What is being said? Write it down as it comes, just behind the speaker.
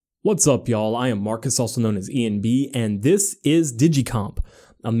What's up, y'all? I am Marcus, also known as ENB, and this is DigiComp,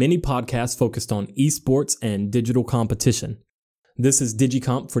 a mini podcast focused on esports and digital competition. This is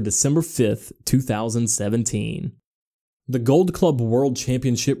DigiComp for December 5th, 2017. The Gold Club World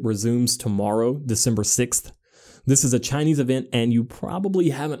Championship resumes tomorrow, December 6th. This is a Chinese event, and you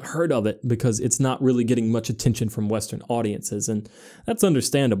probably haven't heard of it because it's not really getting much attention from Western audiences, and that's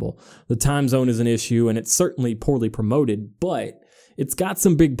understandable. The time zone is an issue, and it's certainly poorly promoted, but it's got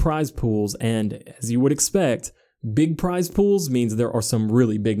some big prize pools, and as you would expect, big prize pools means there are some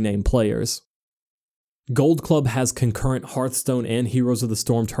really big name players. Gold Club has concurrent Hearthstone and Heroes of the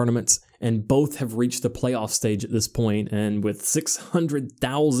Storm tournaments, and both have reached the playoff stage at this point, and with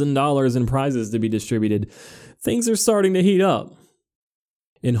 $600,000 in prizes to be distributed, things are starting to heat up.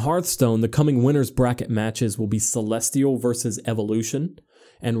 In Hearthstone, the coming winners bracket matches will be Celestial versus Evolution,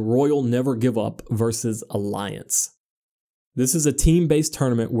 and Royal Never Give Up versus Alliance. This is a team-based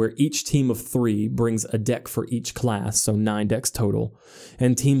tournament where each team of 3 brings a deck for each class, so 9 decks total,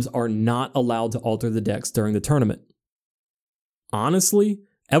 and teams are not allowed to alter the decks during the tournament. Honestly,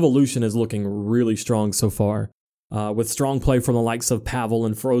 Evolution is looking really strong so far. With strong play from the likes of Pavel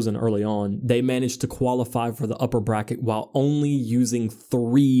and Frozen early on, they managed to qualify for the upper bracket while only using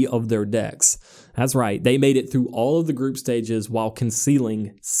 3 of their decks. That's right, they made it through all of the group stages while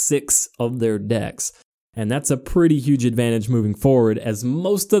concealing 6 of their decks. And that's a pretty huge advantage moving forward, as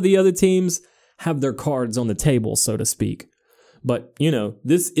most of the other teams have their cards on the table, so to speak. But,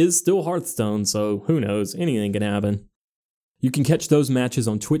 this is still Hearthstone, so who knows, anything can happen. You can catch those matches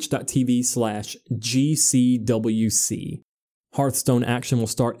on twitch.tv/GCWC. Hearthstone action will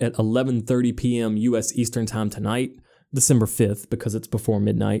start at 11:30 p.m. U.S. Eastern Time tonight, December 5th, because it's before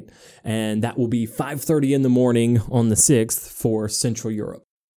midnight, and that will be 5:30 in the morning on the 6th for Central Europe.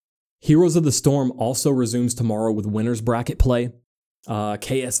 Heroes of the Storm also resumes tomorrow with winners bracket play.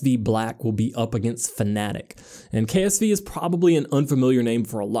 KSV Black will be up against Fnatic. And KSV is probably an unfamiliar name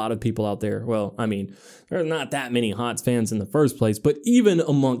for a lot of people out there. Well, there's not that many HOTS fans in the first place, but even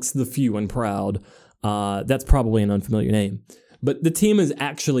amongst the few and proud, that's probably an unfamiliar name. But the team is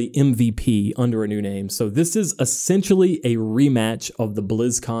actually MVP under a new name, so this is essentially a rematch of the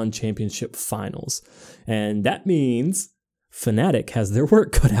BlizzCon Championship Finals. And that means Fnatic has their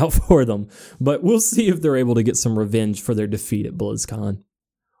work cut out for them, but we'll see if they're able to get some revenge for their defeat at BlizzCon.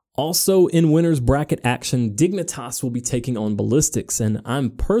 Also in winners bracket action, Dignitas will be taking on Ballistics, and I'm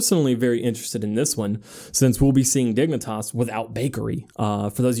personally very interested in this one since we'll be seeing Dignitas without Bakery.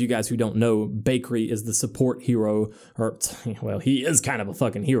 For those of you guys who don't know, Bakery is the support hero, he is kind of a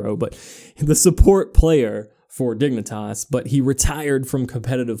fucking hero, but the support player for Dignitas, but he retired from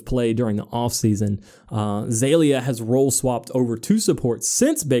competitive play during the offseason. Zalia has role swapped over to support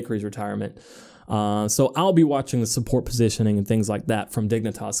since Bakery's retirement. So I'll be watching the support positioning and things like that from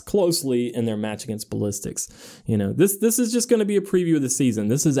Dignitas closely in their match against Ballistics. This is just going to be a preview of the season.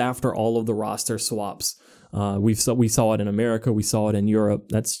 This is after all of the roster swaps. We saw it in America, we saw it in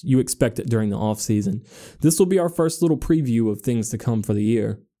Europe. You expect it during the offseason. This will be our first little preview of things to come for the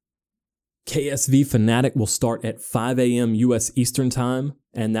year. KSV Fnatic will start at 5 a.m. U.S. Eastern Time,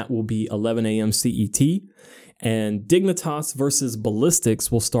 and that will be 11 a.m. CET. And Dignitas versus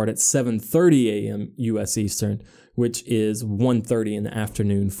Ballistics will start at 7:30 a.m. U.S. Eastern, which is 1:30 in the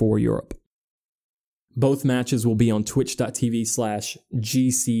afternoon for Europe. Both matches will be on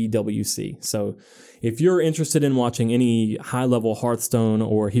twitch.tv/GCWC. So if you're interested in watching any high-level Hearthstone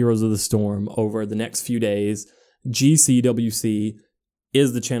or Heroes of the Storm over the next few days, GCWC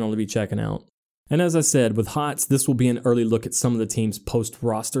is the channel to be checking out. And as I said, with HOTS, this will be an early look at some of the team's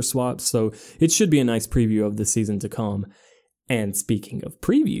post-roster swaps, so it should be a nice preview of the season to come. And speaking of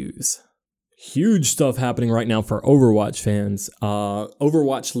previews, huge stuff happening right now for Overwatch fans.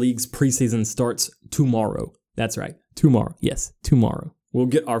 Overwatch League's preseason starts tomorrow. That's right, tomorrow. Yes, tomorrow. We'll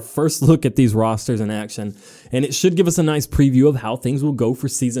get our first look at these rosters in action, and it should give us a nice preview of how things will go for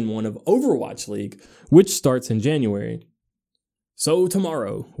Season 1 of Overwatch League, which starts in January. So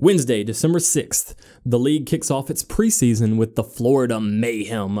tomorrow, Wednesday, December 6th, the league kicks off its preseason with the Florida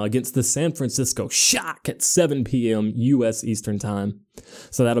Mayhem against the San Francisco Shock at 7 p.m. U.S. Eastern Time.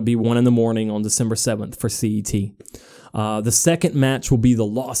 So that'll be 1 in the morning on December 7th for CET. The second match will be the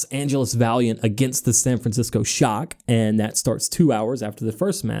Los Angeles Valiant against the San Francisco Shock, and that starts 2 hours after the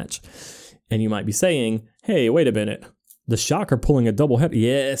first match. And you might be saying, hey, wait a minute, the Shock are pulling a doubleheader.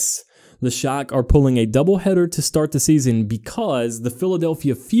 Yes. The Shock are pulling a doubleheader to start the season because the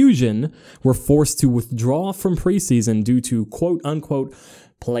Philadelphia Fusion were forced to withdraw from preseason due to quote-unquote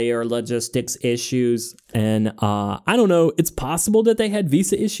player logistics issues. And I don't know, it's possible that they had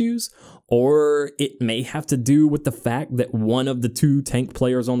visa issues, or it may have to do with the fact that one of the two tank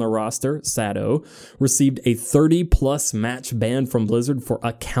players on the roster, Sato, received a 30-plus match ban from Blizzard for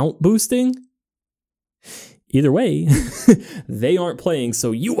account boosting. Either way, they aren't playing,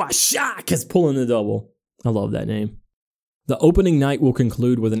 so Shock is pulling the double. I love that name. The opening night will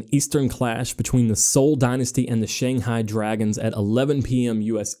conclude with an Eastern clash between the Seoul Dynasty and the Shanghai Dragons at 11 p.m.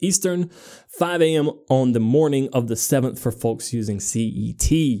 U.S. Eastern, 5 a.m. on the morning of the 7th for folks using CET.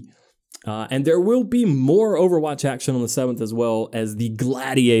 And there will be more Overwatch action on the 7th as well, as the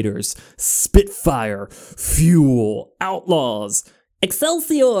Gladiators, Spitfire, Fuel, Outlaws,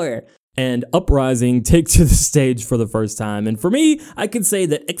 Excelsior, and Uprising take to the stage for the first time. And for me, I could say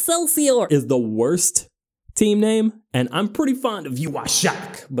that Excelsior is the worst team name, and I'm pretty fond of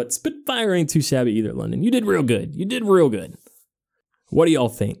Shock, but Spitfire ain't too shabby either, London. You did real good. What do y'all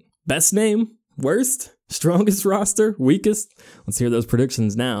think? Best name? Worst? Strongest roster? Weakest? Let's hear those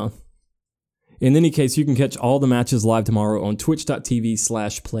predictions now. In any case, you can catch all the matches live tomorrow on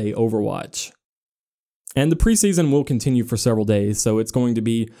twitch.tv/playoverwatch. And the preseason will continue for several days, so it's going to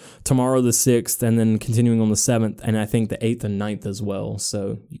be tomorrow the 6th, and then continuing on the 7th, and I think the 8th and 9th as well.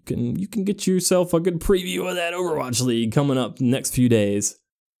 So you can get yourself a good preview of that Overwatch League coming up next few days.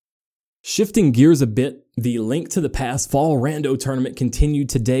 Shifting gears a bit, the Link to the Past Fall Rando Tournament continued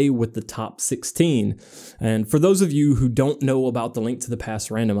today with the top 16. And for those of you who don't know about the Link to the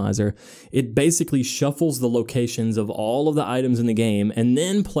Past randomizer, it basically shuffles the locations of all of the items in the game, and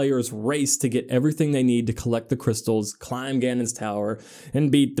then players race to get everything they need to collect the crystals, climb Ganon's tower,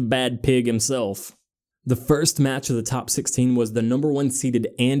 and beat the bad pig himself. The first match of the top 16 was the number 1 seeded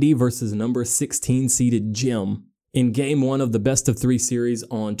Andy versus number 16 seeded Jim. In Game 1 of the Best of 3 series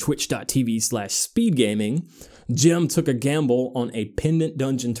on twitch.tv/speedgaming, Jim took a gamble on a pendant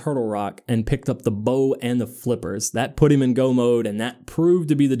dungeon Turtle Rock and picked up the bow and the flippers. That put him in go mode, and that proved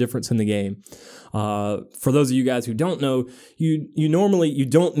to be the difference in the game. For those of you guys who don't know, you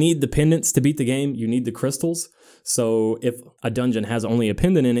don't need the pendants to beat the game, you need the crystals. So if a dungeon has only a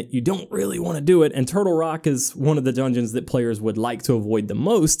pendant in it, you don't really want to do it, and Turtle Rock is one of the dungeons that players would like to avoid the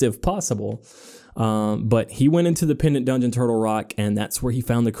most if possible. But he went into the pendant dungeon Turtle Rock, and that's where he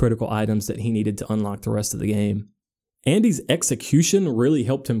found the critical items that he needed to unlock the rest of the game. Andy's execution really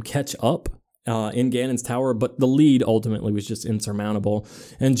helped him catch up in Ganon's tower, but the lead ultimately was just insurmountable,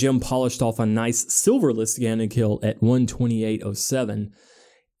 and Jim polished off a nice silverless Ganon kill at 128.07,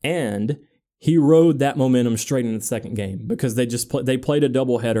 and he rode that momentum straight into the second game because they played a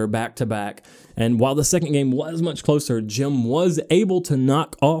doubleheader back to back. And while the second game was much closer, Jim was able to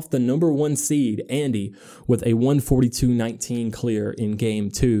knock off the number 1 seed, Andy, with a 142.19 clear in Game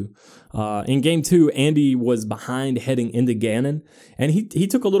 2. In Game 2, Andy was behind heading into Ganon, and he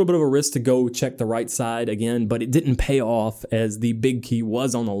took a little bit of a risk to go check the right side again, but it didn't pay off as the big key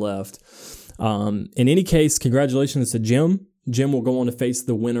was on the left. In any case, congratulations to Jim. Jim will go on to face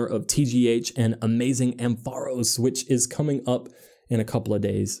the winner of TGH and Amazing Ampharos, which is coming up in a couple of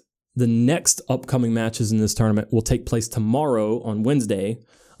days. The next upcoming matches in this tournament will take place tomorrow on Wednesday.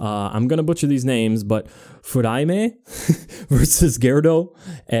 I'm going to butcher these names, but Furaime versus Gerdo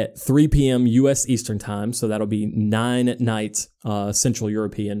at 3 p.m. U.S. Eastern Time, so that'll be 9 at night Central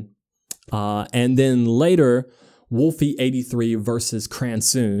European. And then later, Wolfie83 versus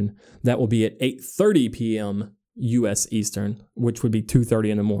Cransoon. That will be at 8:30 p.m. U.S. Eastern, which would be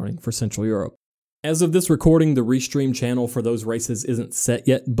 2:30 in the morning for Central Europe. As of this recording, the restream channel for those races isn't set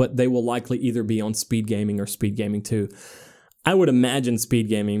yet, but they will likely either be on Speed Gaming or Speed Gaming 2. I would imagine Speed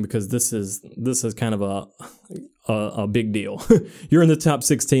Gaming because this is kind of a big deal. You're in the top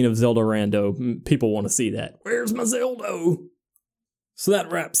 16 of Zelda Rando. People want to see that. Where's my Zelda? So that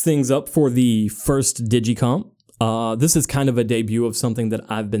wraps things up for the first DigiComp. This is kind of a debut of something that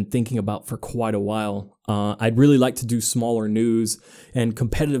I've been thinking about for quite a while. I'd really like to do smaller news and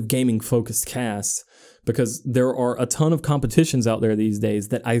competitive gaming focused casts because there are a ton of competitions out there these days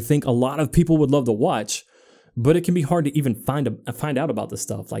that I think a lot of people would love to watch, but it can be hard to even find out about this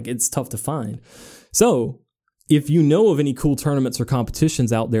stuff. Like, it's tough to find. So if you know of any cool tournaments or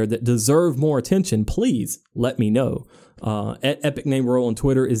competitions out there that deserve more attention, please let me know. At Epic Name Roll on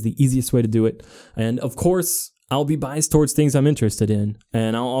Twitter is the easiest way to do it. And of course, I'll be biased towards things I'm interested in.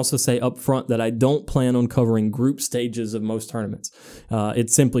 And I'll also say up front that I don't plan on covering group stages of most tournaments.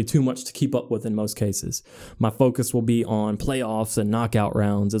 It's simply too much to keep up with in most cases. My focus will be on playoffs and knockout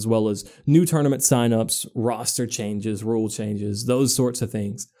rounds, as well as new tournament signups, roster changes, rule changes, those sorts of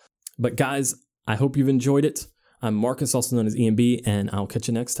things. But guys, I hope you've enjoyed it. I'm Marcus, also known as EMB, and I'll catch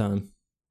you next time.